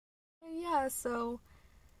Yeah, so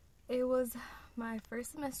it was my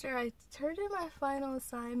first semester. I turned in my final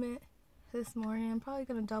assignment this morning. I'm probably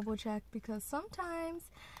gonna double check because sometimes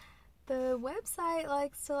the website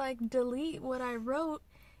likes to delete what I wrote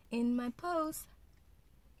in my post.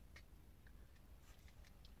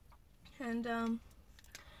 And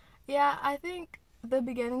yeah, I think the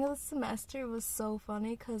beginning of the semester was so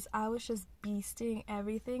funny because I was just beasting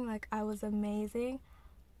everything. Like, I was amazing.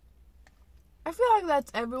 I feel like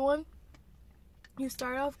that's everyone. You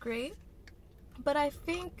start off great, but I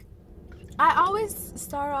think I always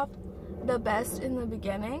start off the best in the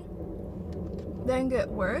beginning, then get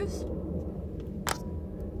worse.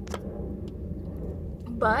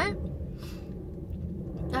 But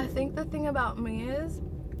I think the thing about me is,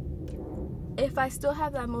 if I still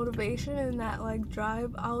have that motivation and that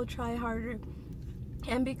drive, I'll try harder.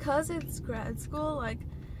 And because it's grad school,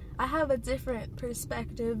 I have a different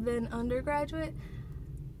perspective than undergraduate.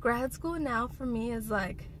 Grad school now for me is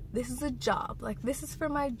this is a job. This is for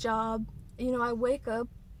my job. I wake up,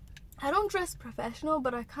 I don't dress professional,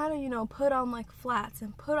 but I kind of, put on flats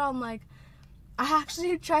and put on I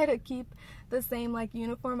actually try to keep the same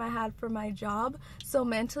uniform I had for my job, so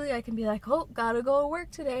mentally I can be oh, gotta go to work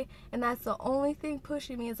today. And that's the only thing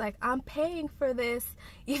pushing me, is I'm paying for this,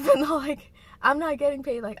 even though I'm not getting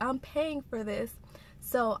paid. I'm paying for this,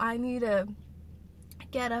 so I need to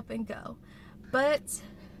get up and go. But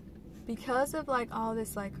because of all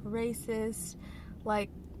this racist,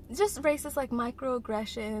 just racist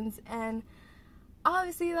microaggressions, and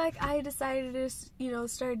obviously I decided to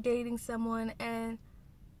start dating someone, and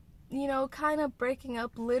kind of breaking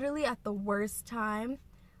up literally at the worst time.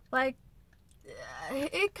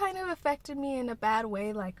 It kind of affected me in a bad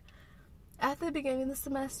way. At the beginning of the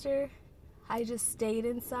semester, I just stayed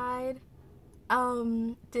inside,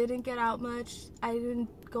 didn't get out much. I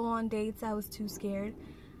didn't go on dates. I was too scared.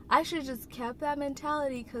 I should just kept that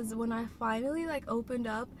mentality, because when I finally opened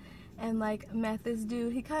up and met this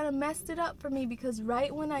dude, he kind of messed it up for me, because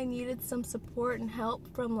right when I needed some support and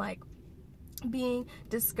help from being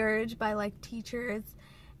discouraged by teachers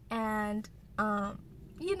and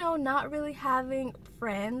not really having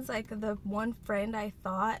friends, the one friend I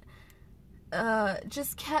thought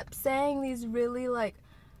just kept saying these really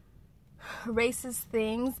racist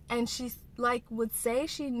things, and she would say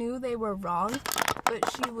she knew they were wrong, but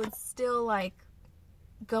she would still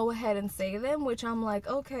go ahead and say them, which I'm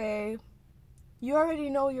okay, you already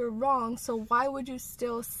know you're wrong, so why would you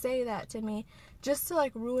still say that to me just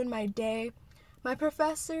to ruin my day? My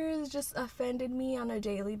professors just offended me on a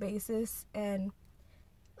daily basis, and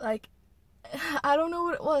I don't know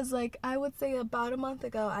what it was. I would say about a month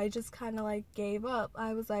ago, I just kind of gave up.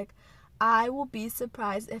 I was I will be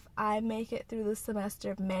surprised if I make it through the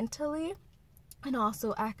semester mentally and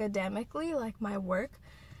also academically, my work.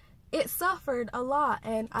 It suffered a lot,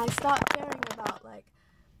 and I stopped caring about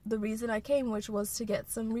the reason I came, which was to get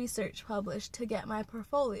some research published, to get my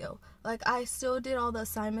portfolio. I still did all the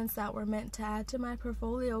assignments that were meant to add to my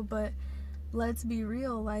portfolio, but let's be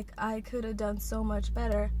real, I could have done so much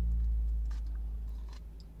better.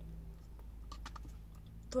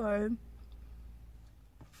 Sorry.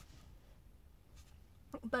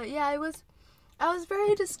 But yeah, I was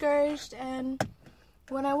very discouraged, and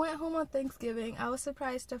when I went home on Thanksgiving, I was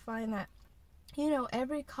surprised to find that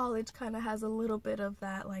every college kind of has a little bit of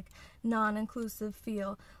that non-inclusive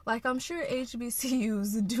feel. I'm sure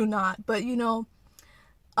HBCUs do not, but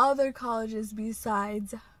other colleges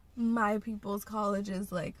besides my people's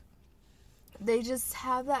colleges, they just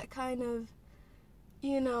have that kind of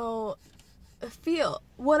feel.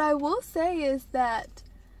 What I will say is that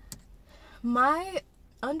my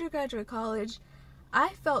undergraduate college, I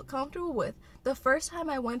felt comfortable with. The first time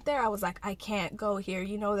I went there, I was I can't go here.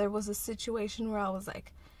 There was a situation where I was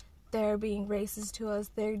they're being racist to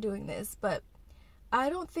us, they're doing this. But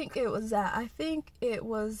I don't think it was that. I think it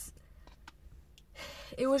was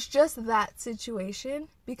just that situation,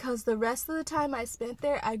 because the rest of the time I spent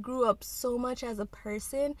there, I grew up so much as a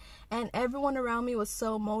person, and everyone around me was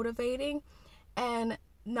so motivating and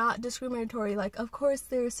not discriminatory. Of course,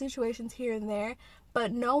 there are situations here and there,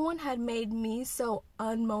 but no one had made me so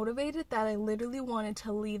unmotivated that I literally wanted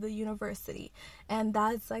to leave the university. And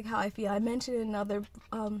that's how I feel. I mentioned in another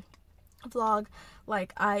vlog,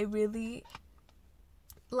 I really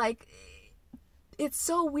it's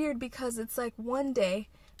so weird, because it's one day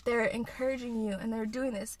they're encouraging you and they're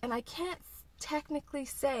doing this, and I can't technically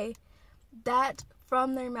say that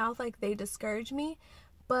from their mouth they discourage me,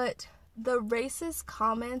 but the racist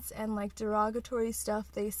comments and derogatory stuff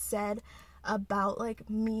they said about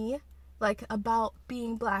me, about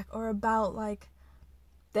being black, or about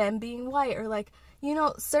them being white, or you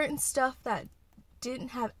know, certain stuff that didn't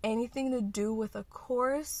have anything to do with a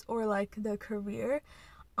course or like the career,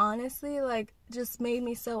 honestly, like just made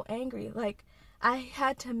me so angry. Like I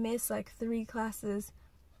had to miss like 3 classes.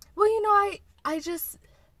 Well, you know,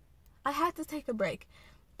 I had to take a break.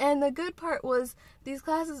 And the good part was these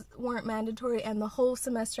classes weren't mandatory, and the whole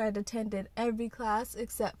semester I'd attended every class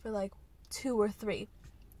except for like 2 or 3.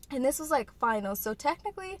 And this was like finals, so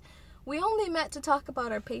technically we only met to talk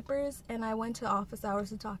about our papers, and I went to office hours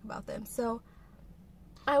to talk about them. So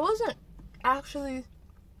I wasn't actually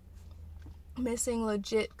missing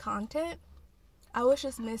legit content. I was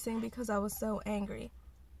just missing because I was so angry.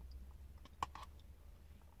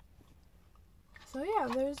 So yeah,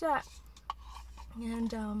 there's that.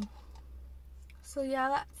 And so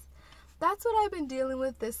yeah, that's what I've been dealing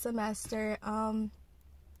with this semester. I'm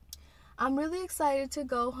really excited to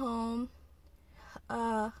go home.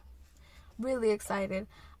 Really excited.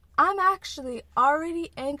 I'm actually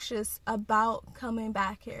already anxious about coming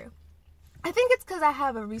back here. I think it's because I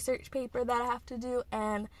have a research paper that I have to do,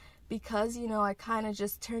 and because, you know, I kind of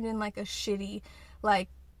just turned in like a shitty, like,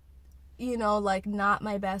 you know, like not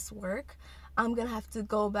my best work. I'm gonna have to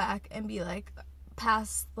go back and be like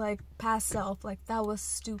past self, like that was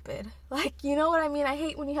stupid. Like, you know what I mean? I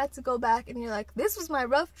hate when you have to go back and you're like, this was my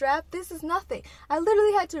rough draft, this is nothing. I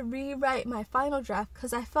literally had to rewrite my final draft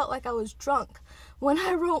because I felt like I was drunk when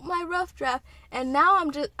I wrote my rough draft, and now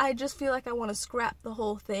I just feel like I want to scrap the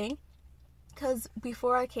whole thing, because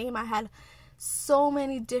before I came I had so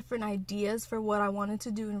many different ideas for what I wanted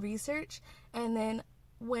to do in research, and then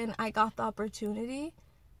when I got the opportunity,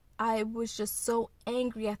 I was just so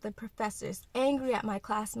angry at the professors, angry at my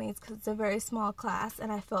classmates, because it's a very small class,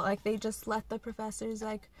 and I felt like they just let the professors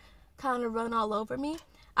like kind of run all over me.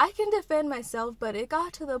 I can defend myself, but it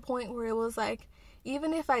got to the point where it was like,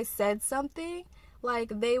 even if I said something,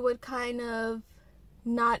 like they would kind of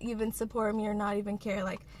not even support me or not even care.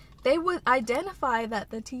 Like they would identify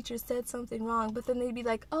that the teacher said something wrong, but then they'd be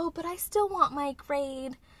like, oh, but I still want my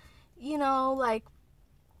grade, you know, like,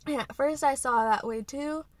 and at first I saw that way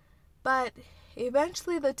too. But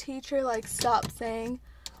eventually the teacher like stopped saying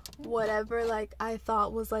whatever like I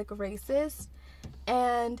thought was like racist,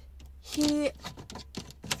 and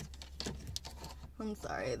I'm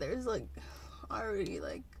sorry, there's like already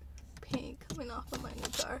like paint coming off of my new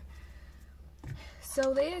car.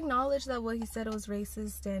 So they acknowledged that what he said was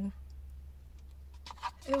racist, and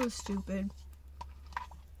it was stupid.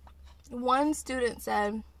 One student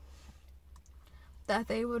said that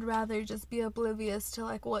they would rather just be oblivious to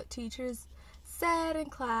like what teachers said in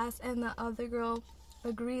class, and the other girl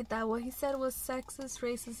agreed that what he said was sexist,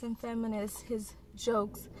 racist, and feminist, his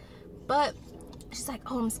jokes. But she's like,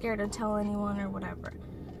 oh, I'm scared to tell anyone or whatever.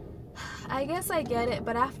 I guess I get it,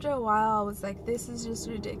 but after a while I was like, this is just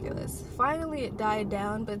ridiculous. Finally it died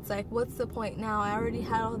down, but it's like, what's the point now? I already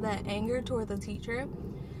had all that anger toward the teacher.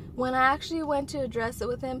 When I actually went to address it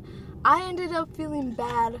with him, I ended up feeling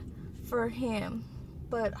bad for him.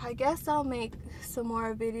 But I guess I'll make some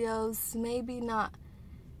more videos, maybe not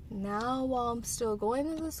now while I'm still going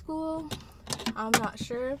to the school. I'm not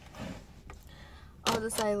sure. I'll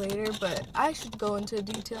decide later, but I should go into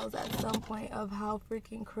details at some point of how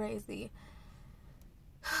freaking crazy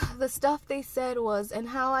the stuff they said was, and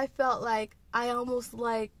how I felt like I almost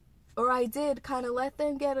like, or I did kind of let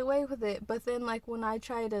them get away with it, but then like when I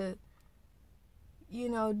try to, you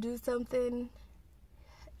know, do something,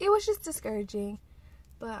 it was just discouraging.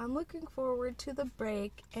 But I'm looking forward to the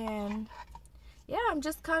break, and yeah, I'm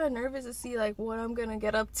just kind of nervous to see like what I'm gonna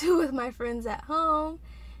get up to with my friends at home.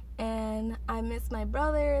 And I miss my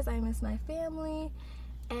brothers, I miss my family,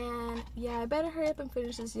 and yeah, I better hurry up and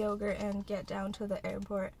finish this yogurt and get down to the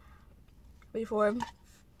airport before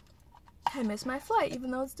I miss my flight,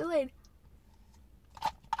 even though it's delayed.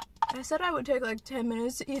 I said I would take like 10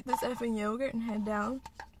 minutes to eat this effing yogurt and head down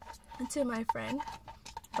to my friend,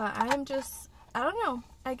 but I don't know,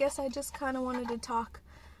 I guess I just kind of wanted to talk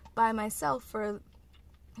by myself for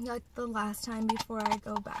like the last time before I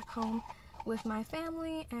go back home with my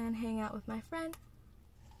family and hang out with my friend.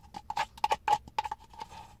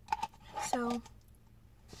 So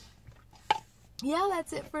yeah,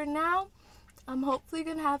 that's it for now. I'm hopefully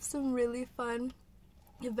gonna have some really fun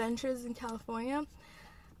adventures in California.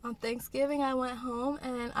 On Thanksgiving I went home,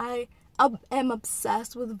 and I am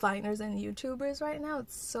obsessed with Viners and YouTubers right now.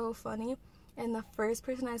 It's so funny, and the first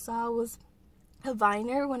person I saw was a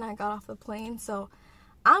Viner when I got off the plane. So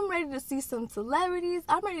I'm ready to see some celebrities.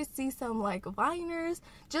 I'm ready to see some like Viners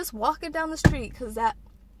just walking down the street, because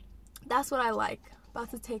that's what I like.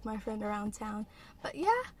 About to take my friend around town. But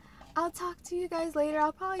yeah, I'll talk to you guys later.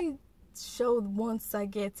 I'll probably show once I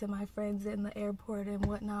get to my friends in the airport and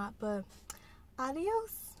whatnot. But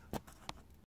adios.